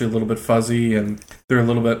 faces are actually a little bit fuzzy, and they're a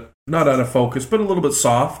little bit not out of focus, but a little bit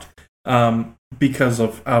soft, because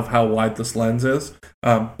of how wide this lens is.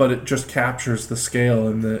 But it just captures the scale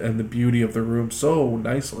and the beauty of the room so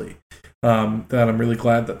nicely, that I'm really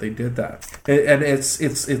glad that they did that. And it's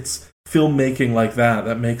filmmaking like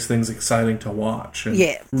that makes things exciting to watch,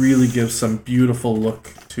 and really gives some beautiful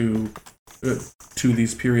look to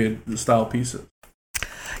these period style pieces.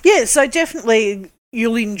 Yeah, so definitely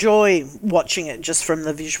you'll enjoy watching it just from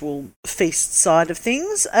the visual feast side of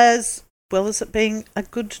things, as well as it being a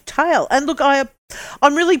good tale. And look, I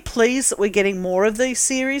I'm really pleased that we're getting more of these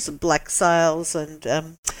series, Black Sails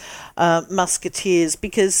and Musketeers,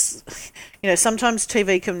 because, you know, sometimes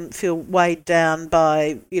TV can feel weighed down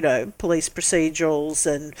by, you know, police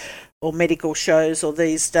procedurals or medical shows, or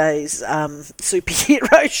these days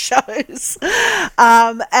superhero shows.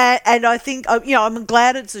 And I think, you know, I'm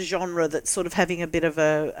glad it's a genre that's sort of having a bit of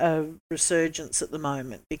a resurgence at the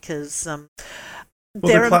moment, because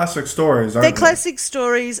they're classic stories, aren't they? They're classic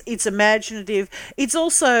stories. It's imaginative. It's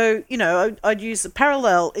also, you know, I'd use the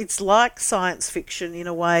parallel. It's like science fiction in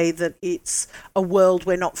a way that it's a world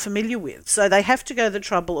we're not familiar with. So they have to go the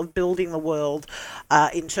trouble of building the world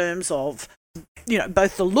in terms of, you know,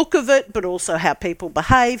 both the look of it, but also how people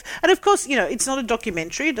behave. And of course, you know, it's not a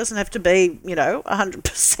documentary. It doesn't have to be, you know,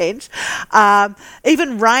 100%.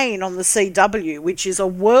 Even Rain on the CW, which is a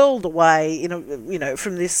world away, you know,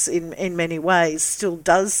 from this in many ways, still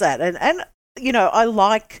does that. And you know, I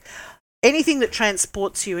like anything that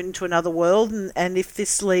transports you into another world. And if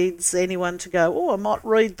this leads anyone to go, oh, I might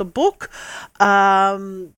read the book,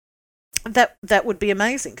 that would be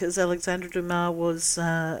amazing, because Alexandre Dumas was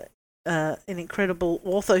an incredible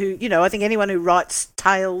author who, you know, I think anyone who writes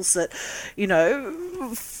tales that, you know,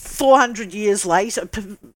 400 years later,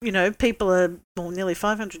 you know, people are, well, nearly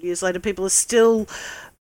 500 years later, people are still,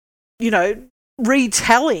 you know,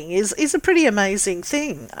 retelling is a pretty amazing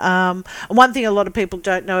thing. And one thing a lot of people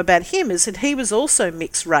don't know about him is that he was also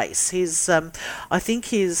mixed race. I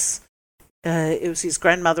think it was his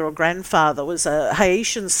grandmother or grandfather was a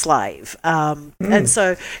Haitian slave, and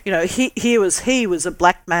so, you know, he was a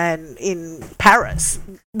black man in Paris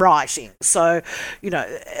writing. So, you know,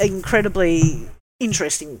 incredibly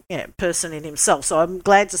interesting person in himself. So I'm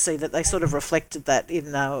glad to see that they sort of reflected that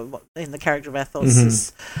in the character of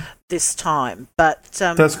Athos this time. But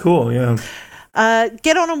that's cool. Yeah.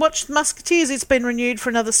 Get on and watch Musketeers. It's been renewed for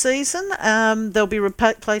another season. They'll be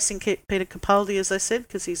replacing Peter Capaldi, as I said,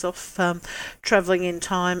 because he's off travelling in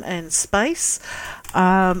time and space.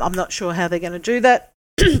 I'm not sure how they're going to do that.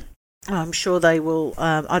 I'm sure they will.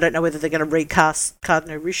 I don't know whether they're going to recast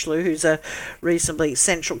Cardinal Richelieu, who's a reasonably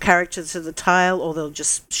central character to the tale, or they'll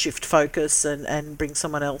just shift focus and bring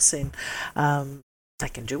someone else in. They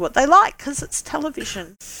can do what they like because it's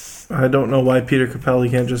television. I don't know why Peter Capaldi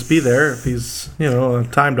can't just be there. If he's, you know, a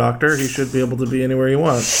time doctor, he should be able to be anywhere he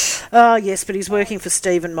wants. Yes, but he's working for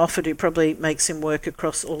Stephen Moffat, who probably makes him work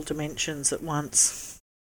across all dimensions at once.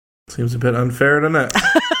 Seems a bit unfair, doesn't it?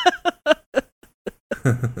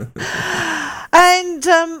 And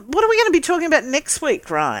what are we going to be talking about next week,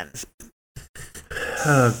 Ryan?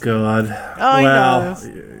 Oh, God. I know.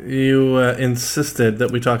 You insisted that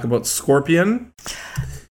we talk about Scorpion,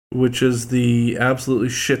 which is the absolutely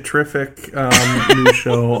shit-terrific new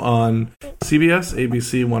show on CBS,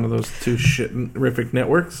 ABC, one of those two shit-terrific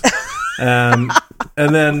networks. And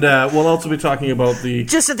then we'll also be talking about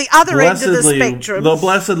just at the other end of the spectrum, the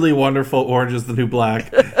blessedly wonderful Orange is the New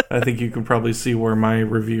Black. I think you can probably see where my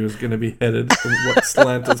review is going to be headed and what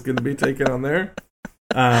slant is going to be taken on there.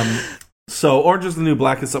 So Orange is the New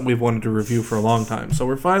Black is something we've wanted to review for a long time. So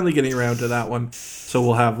we're finally getting around to that one. So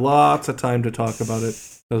we'll have lots of time to talk about it,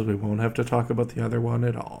 because we won't have to talk about the other one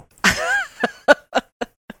at all.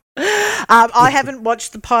 I haven't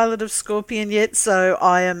watched the pilot of Scorpion yet, so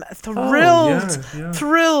I am thrilled.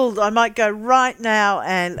 I might go right now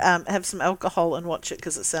and have some alcohol and watch it,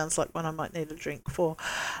 because it sounds like one I might need a drink for.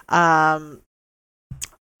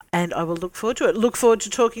 And I will look forward to it. Look forward to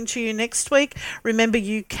talking to you next week. Remember,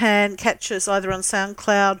 you can catch us either on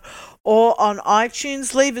SoundCloud or on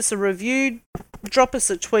iTunes. Leave us a review. Drop us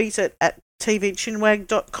a tweet at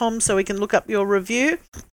tvchinwag.com so we can look up your review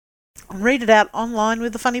and read it out online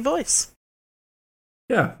with a funny voice.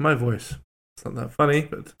 Yeah, my voice. It's not that funny,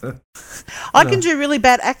 but... I can do really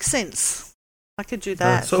bad accents. I could do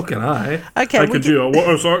that. So can I. Okay, I could do a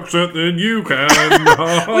worse accent than you can.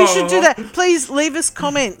 We should do that. Please leave us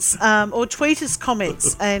comments or tweet us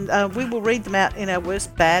comments, and we will read them out in our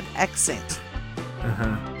worst bad accent.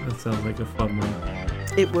 That sounds like a fun one.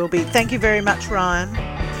 It will be. Thank you very much, Ryan.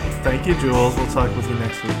 Thank you, Jules. We'll talk with you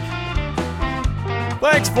next week.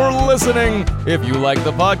 Thanks for listening. If you like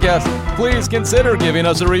the podcast, please consider giving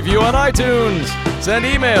us a review on iTunes. Send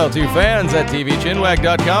email to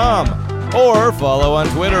fans@tvchinwag.com. or follow on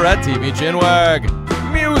Twitter @TVChinwag.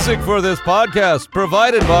 Music for this podcast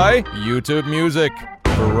provided by YouTube Music.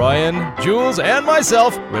 For Ryan, Jules, and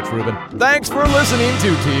myself, Rich Rubin, thanks for listening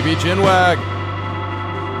to TV Chinwag.